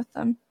working with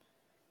them.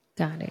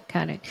 Got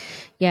it.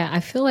 Yeah,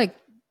 I feel like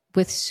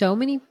with so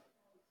many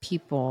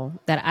people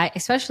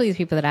especially the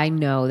people that I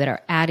know that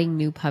are adding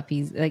new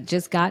puppies, like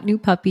just got new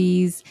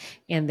puppies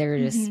and they're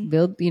just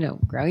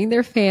growing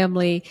their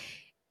family.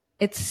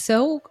 It's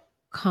so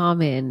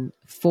common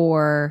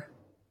for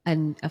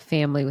a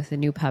family with a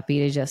new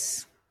puppy to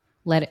just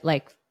let it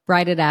like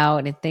write it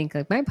out and think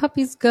like, my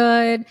puppy's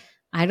good,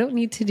 I don't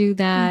need to do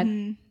that.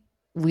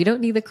 We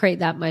don't need the crate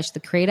that much. The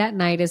crate at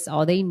night is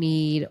all they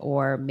need.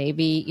 Or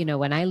maybe,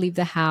 when I leave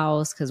the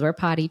house, because we're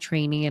potty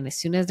training, and as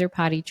soon as they're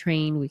potty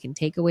trained, we can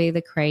take away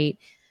the crate.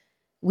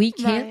 We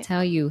can't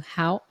tell you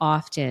how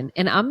often,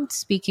 and I'm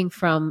speaking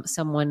from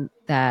someone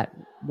that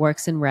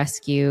works in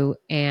rescue,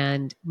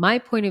 and my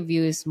point of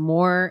view is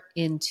more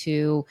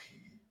into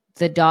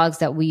the dogs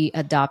that we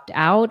adopt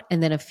out,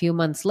 and then a few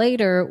months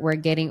later we're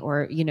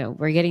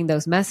getting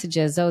those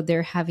messages, oh,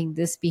 they're having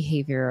this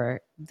behavior,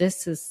 or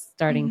this is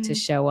starting to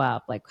show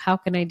up, like how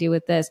can I deal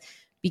with this,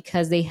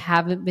 because they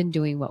haven't been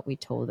doing what we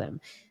told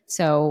them.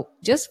 So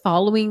just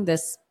following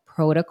this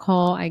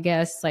protocol, I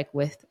guess, like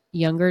with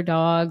younger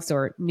dogs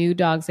or new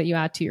dogs that you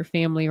add to your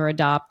family or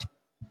adopt,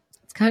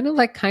 it's kind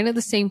of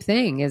the same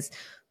thing, is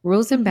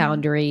rules and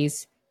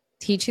boundaries,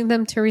 teaching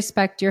them to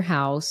respect your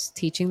house,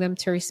 teaching them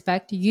to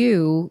respect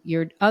you,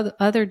 your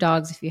other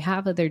dogs, if you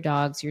have other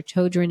dogs, your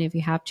children, if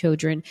you have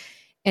children.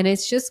 And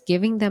it's just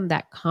giving them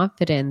that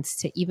confidence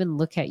to even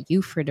look at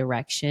you for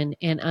direction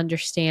and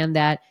understand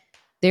that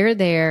they're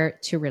there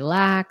to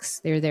relax.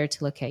 They're there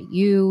to look at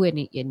you,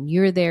 and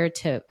you're there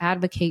to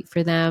advocate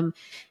for them.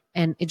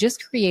 And it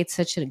just creates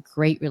such a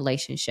great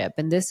relationship.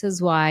 And this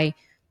is why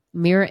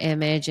Mirror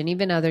Image and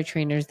even other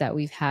trainers that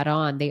we've had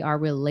on, they are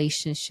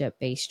relationship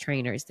based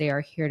trainers. They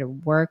are here to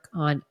work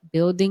on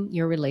building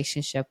your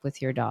relationship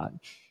with your dog.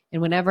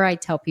 And whenever I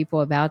tell people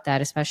about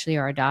that, especially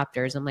our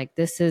adopters, I'm like,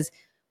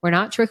 we're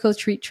not trick or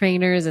treat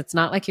trainers. It's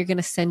not like you're going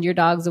to send your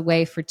dogs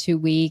away for 2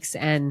 weeks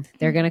and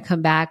they're going to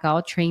come back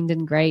all trained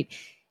and great.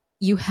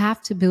 You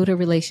have to build a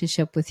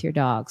relationship with your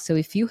dog. So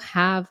if you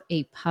have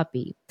a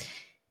puppy,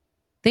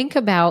 think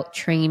about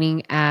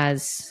training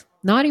as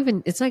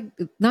it's like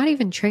not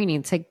even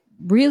training. It's like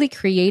really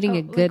creating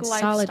a good,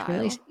 like solid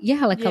relationship.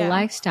 Yeah, like a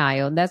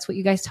lifestyle. And that's what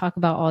you guys talk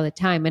about all the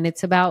time. And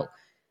it's about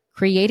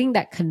creating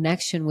that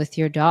connection with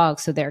your dog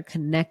so they're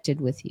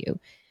connected with you.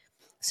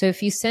 So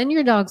if you send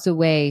your dogs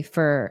away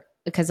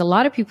because a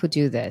lot of people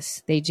do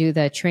this, they do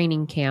the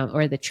training camp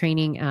or the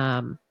training,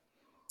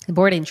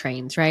 board and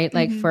trains, right?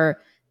 Like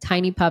for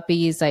tiny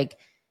puppies, like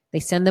they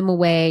send them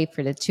away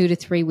for the 2 to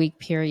 3 week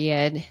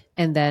period.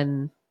 And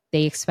then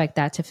they expect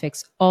that to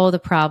fix all the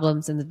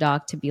problems and the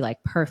dog to be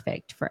like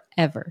perfect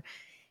forever.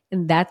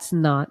 And that's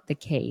not the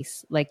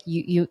case. Like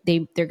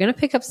they're going to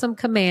pick up some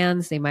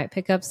commands. They might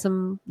pick up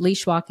some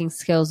leash walking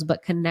skills,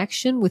 but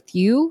connection with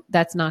you,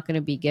 that's not going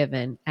to be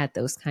given at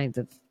those kinds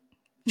of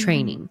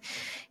training.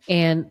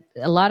 And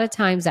a lot of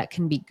times that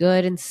can be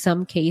good in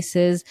some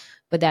cases,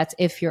 but that's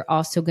if you're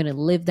also going to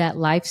live that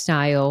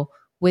lifestyle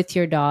with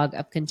your dog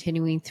of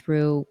continuing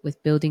through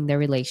with building their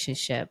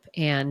relationship.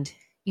 And,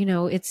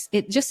 it's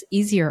just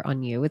easier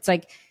on you. It's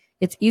like,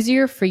 it's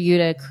easier for you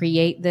to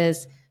create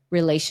this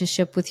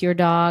relationship with your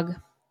dog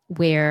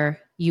where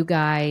you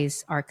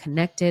guys are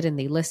connected and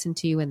they listen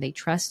to you and they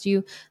trust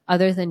you,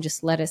 other than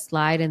just let it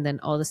slide. And then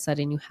all of a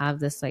sudden you have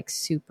this like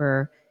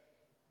super,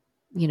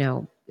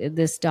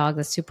 this dog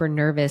that's super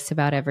nervous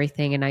about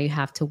everything. And now you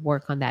have to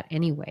work on that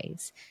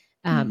anyways.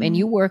 And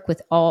you work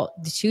with all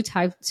the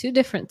two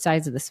different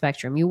sides of the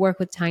spectrum. You work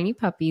with tiny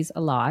puppies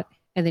a lot.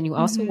 And then you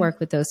also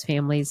work with those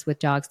families with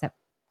dogs that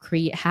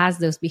has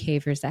those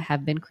behaviors that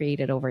have been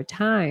created over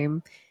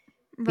time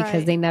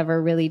because they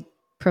never really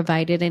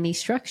provided any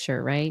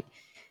structure. Right.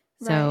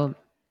 So,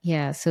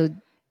 yeah. So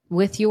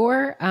with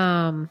your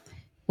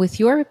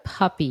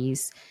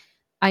puppies,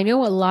 I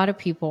know a lot of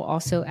people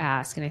also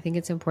ask, and I think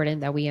it's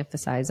important that we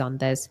emphasize on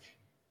this,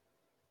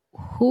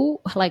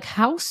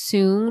 how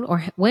soon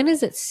or when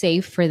is it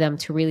safe for them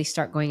to really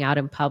start going out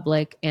in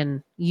public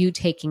and you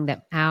taking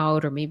them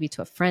out or maybe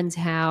to a friend's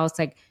house?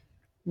 Like,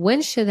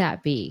 when should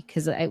that be?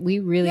 Because we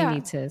really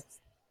need to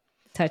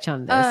touch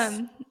on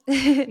this.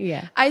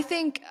 Yeah. I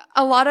think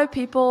a lot of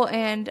people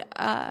and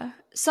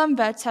some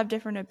vets have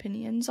different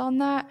opinions on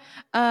that.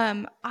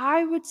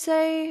 I would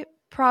say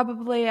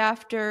probably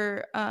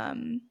after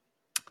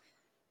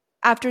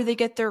they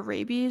get their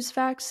rabies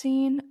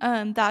vaccine,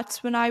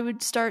 that's when I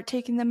would start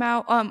taking them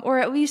out, or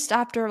at least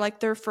after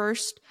like their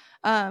first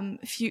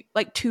few,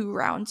 like 2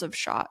 rounds of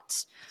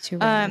shots. 2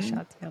 rounds of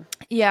shots, yeah.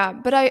 Yeah,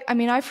 but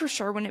I for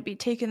sure wouldn't be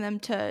taking them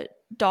to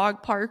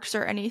dog parks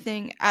or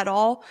anything at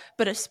all,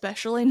 but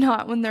especially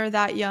not when they're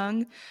that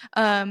young,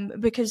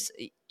 because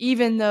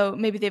even though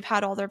maybe they've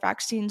had all their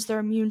vaccines, their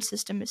immune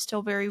system is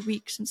still very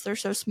weak since they're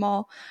so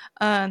small.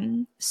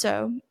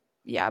 So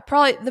yeah,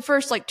 probably the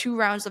first like 2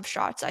 rounds of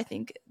shots, I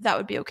think that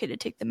would be okay to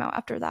take them out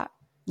after that.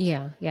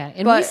 Yeah.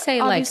 And we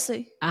say like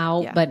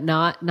out, but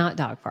not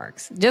dog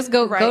parks. Just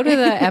go to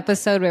the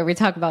episode where we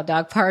talk about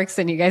dog parks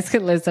and you guys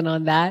can listen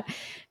on that,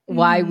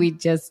 why we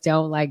just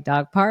don't like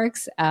dog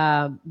parks.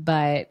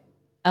 But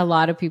a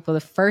lot of people,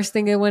 the first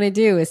thing they want to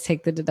do is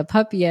take the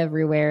puppy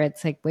everywhere.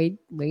 It's like, wait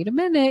a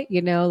minute,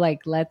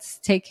 like let's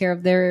take care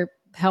of their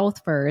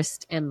health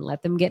first and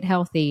let them get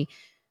healthy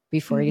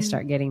before you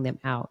start getting them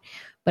out.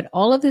 But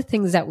all of the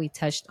things that we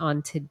touched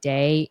on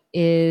today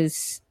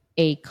is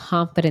a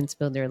confidence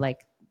builder,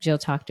 like Jill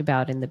talked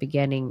about in the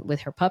beginning with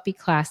her puppy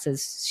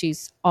classes.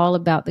 She's all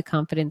about the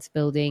confidence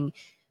building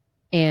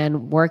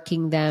and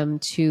working them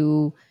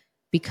to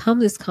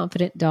become this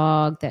confident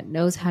dog that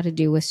knows how to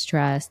deal with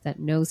stress, that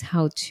knows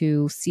how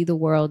to see the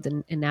world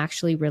and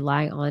actually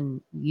rely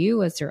on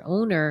you as their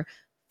owner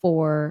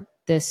for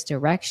this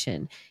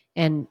direction.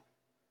 And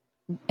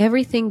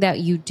everything that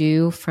you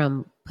do,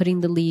 from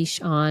putting the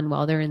leash on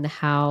while they're in the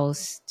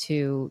house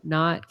to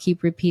not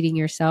keep repeating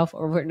yourself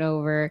over and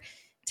over,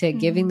 to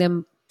giving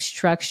them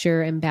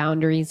structure and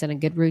boundaries and a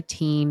good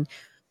routine.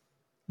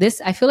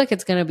 I feel like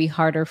it's going to be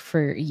harder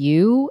for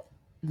you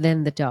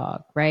than the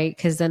dog, right?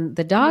 Because then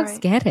the dogs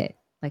get it.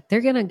 Like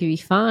they're going to be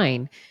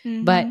fine,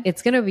 but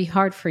it's going to be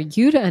hard for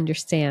you to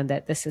understand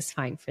that this is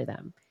fine for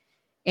them.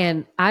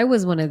 And I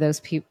was one of those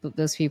people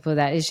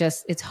that is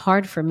just, it's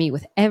hard for me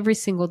with every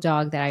single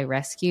dog that I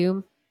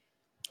rescue.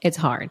 It's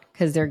hard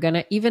because they're going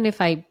to, even if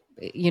I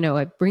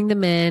bring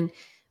them in,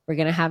 we're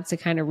going to have to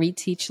kind of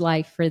reteach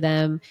life for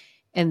them.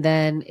 And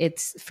then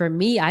for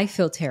me, I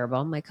feel terrible.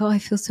 I'm like, oh, I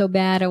feel so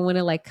bad. I want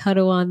to like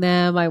cuddle on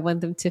them. I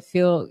want them to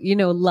feel,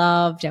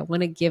 loved. I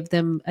want to give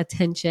them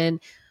attention,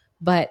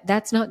 but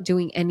that's not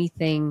doing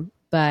anything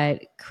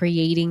but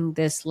creating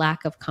this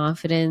lack of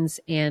confidence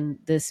and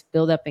this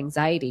build up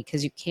anxiety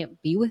because you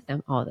can't be with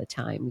them all the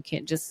time. You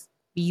can't just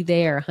be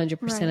there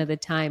 100% of the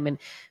time and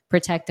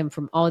protect them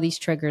from all these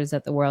triggers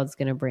that the world's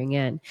going to bring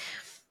in.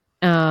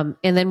 And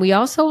then we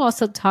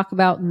also talk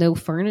about no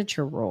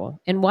furniture rule.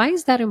 And why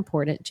is that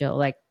important, Jill?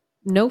 Like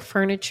no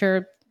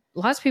furniture,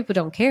 lots of people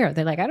don't care.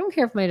 They're like, I don't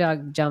care if my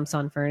dog jumps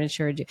on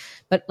furniture.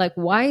 But like,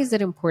 why is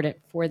it important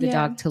for the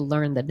dog to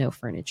learn the no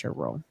furniture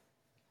rule?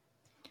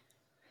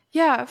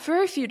 Yeah,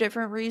 for a few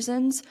different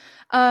reasons.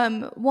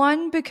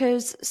 One,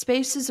 because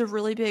space is a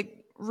really big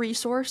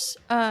resource,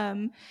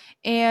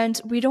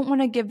 and we don't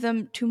want to give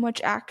them too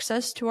much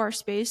access to our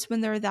space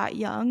when they're that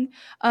young,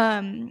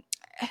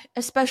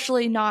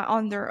 especially not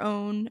on their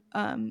own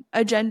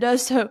agenda.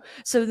 So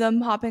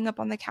them hopping up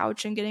on the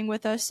couch and getting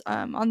with us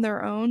on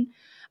their own.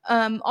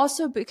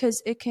 Also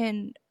because it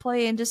can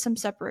play into some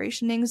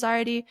separation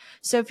anxiety.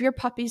 So if your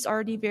puppy's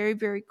already very,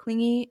 very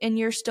clingy and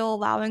you're still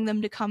allowing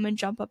them to come and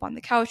jump up on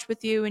the couch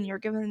with you and you're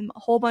giving them a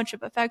whole bunch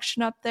of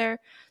affection up there,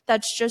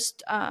 that's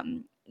just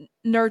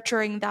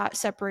nurturing that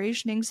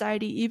separation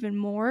anxiety even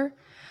more.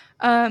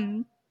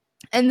 And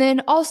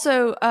then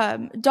also,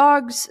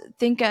 dogs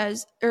think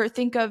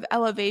of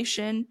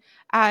elevation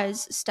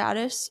as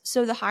status.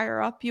 So the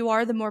higher up you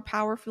are, the more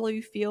powerful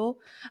you feel.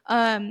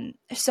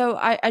 So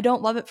I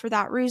don't love it for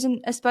that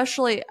reason.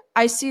 Especially,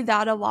 I see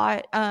that a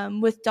lot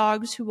with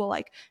dogs who will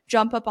like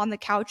jump up on the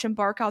couch and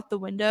bark out the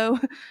window.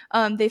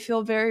 They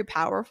feel very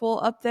powerful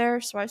up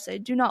there. So I say,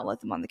 do not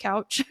let them on the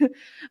couch.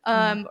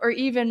 Or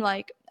even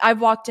like I've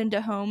walked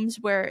into homes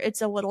where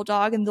it's a little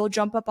dog and they'll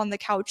jump up on the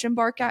couch and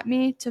bark at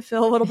me to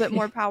feel a little bit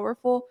more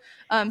powerful.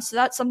 So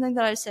that's something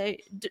that I say,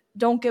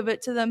 don't give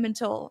it to them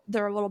until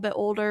they're a little bit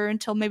older,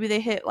 until maybe they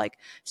hit like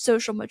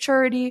social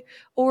maturity,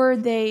 or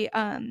they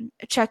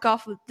check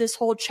off this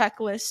whole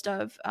checklist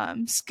of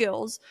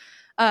skills.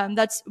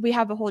 We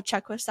have a whole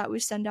checklist that we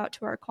send out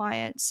to our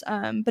clients.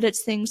 But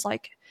it's things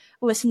like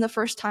listen the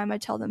first time I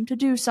tell them to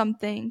do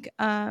something.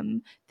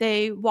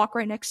 They walk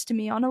right next to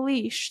me on a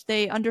leash.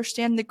 They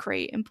understand the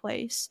crate in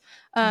place.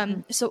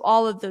 So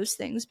all of those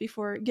things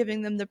before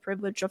giving them the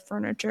privilege of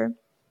furniture.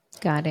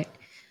 Got it.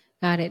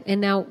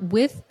 And now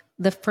with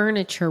the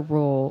furniture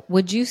rule,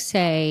 would you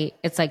say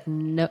it's like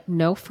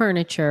no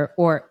furniture,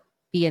 or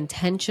be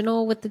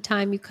intentional with the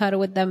time you cuddle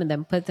with them and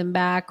then put them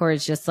back? Or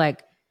it's just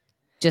like,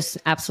 just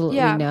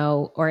absolutely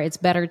no, or it's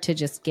better to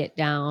just get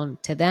down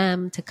to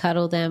them, to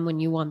cuddle them when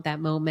you want that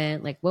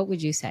moment? Like, what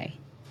would you say?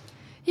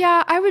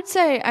 Yeah, I would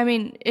say, I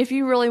mean, if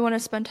you really want to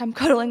spend time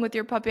cuddling with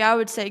your puppy, I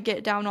would say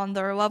get down on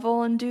their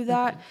level and do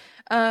that.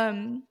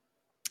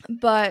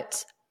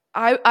 But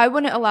I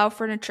wouldn't allow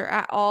furniture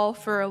at all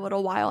for a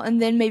little while.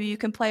 And then maybe you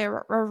can play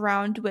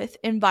around with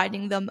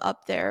inviting them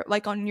up there,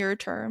 like on your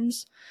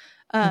terms.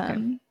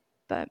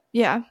 But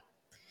yeah.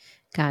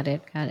 Got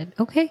it.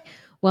 Okay.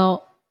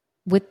 Well,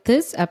 with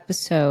this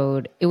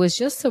episode, it was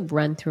just a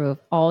run through of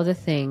all the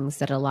things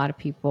that a lot of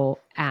people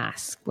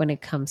ask when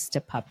it comes to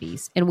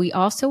puppies. And we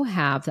also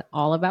have the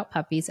All About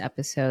Puppies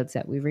episodes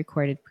that we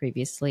recorded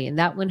previously. And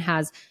that one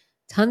has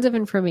tons of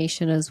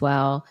information as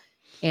well.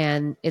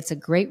 And it's a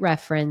great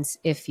reference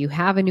if you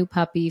have a new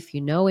puppy, if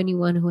you know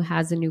anyone who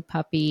has a new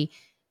puppy,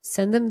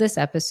 send them this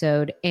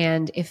episode.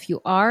 And if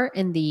you are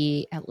in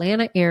the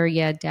Atlanta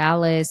area,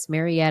 Dallas,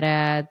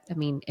 Marietta, I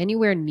mean,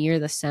 anywhere near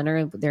the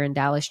center, they're in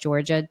Dallas,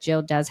 Georgia,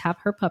 Jill does have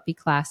her puppy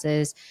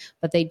classes,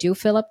 but they do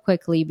fill up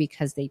quickly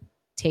because they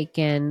take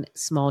in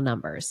small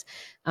numbers.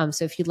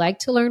 So if you'd like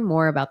to learn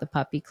more about the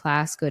puppy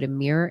class, go to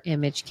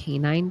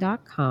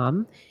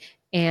mirrorimagek9.com.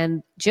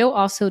 And Jill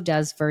also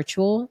does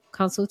virtual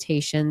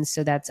consultations.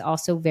 So that's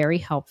also very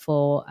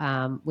helpful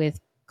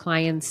with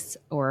clients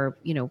or,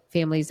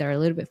 families that are a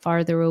little bit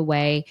farther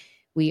away.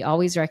 We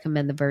always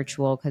recommend the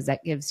virtual because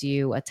that gives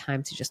you a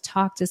time to just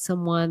talk to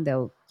someone.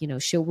 They'll,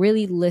 she'll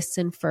really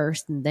listen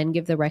first and then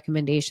give the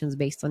recommendations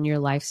based on your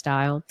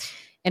lifestyle.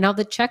 And all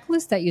the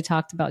checklist that you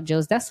talked about, Jill,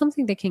 is that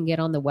something they can get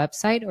on the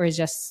website, or is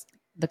just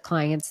the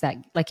clients that,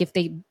 like, if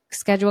they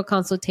schedule a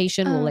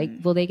consultation,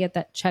 will they get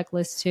that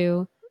checklist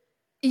too?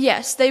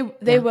 Yes, they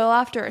will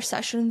after a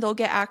session. They'll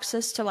get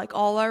access to like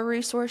all our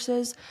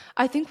resources.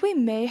 I think we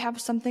may have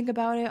something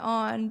about it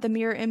on the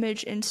Mirror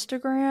Image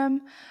Instagram,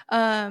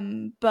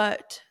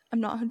 but I'm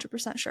not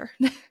 100% sure.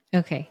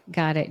 Okay,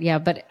 got it. Yeah,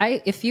 but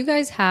if you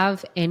guys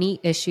have any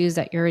issues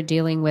that you're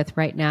dealing with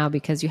right now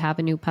because you have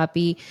a new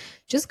puppy,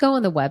 just go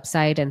on the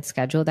website and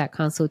schedule that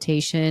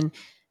consultation.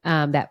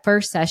 That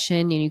first session,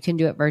 and you can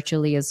do it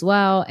virtually as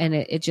well. And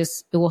it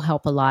will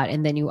help a lot.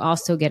 And then you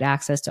also get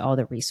access to all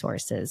the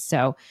resources.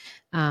 So,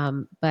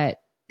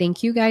 but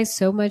thank you guys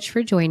so much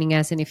for joining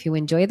us. And if you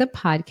enjoy the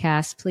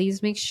podcast,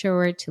 please make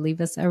sure to leave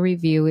us a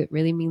review. It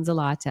really means a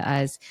lot to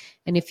us.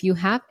 And if you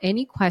have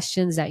any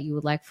questions that you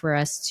would like for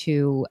us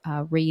to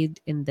read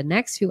in the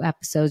next few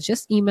episodes,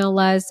 just email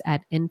us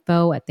at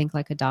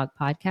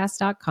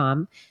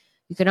info@thinklikeadogpodcast.com.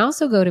 You can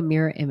also go to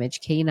Mirror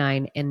Image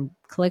K9 and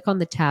click on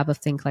the tab of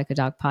Think Like a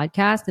Dog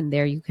Podcast. And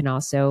there you can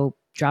also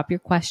drop your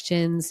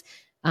questions,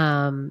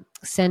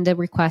 send a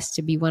request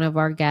to be one of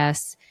our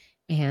guests.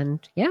 And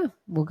yeah,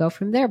 we'll go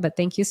from there. But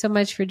thank you so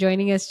much for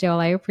joining us, Joel.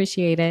 I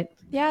appreciate it.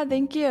 Yeah,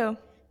 thank you.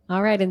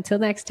 All right. Until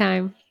next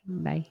time.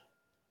 Bye.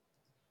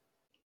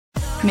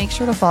 Make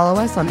sure to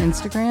follow us on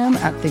Instagram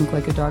at Think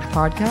Like a Dog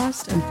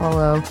Podcast and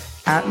follow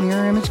at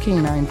Mirror Image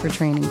Canine for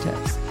training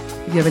tips.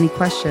 If you have any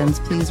questions,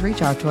 please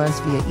reach out to us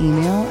via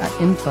email at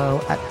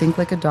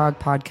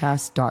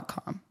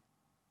info@thinklikeadogpodcast.com.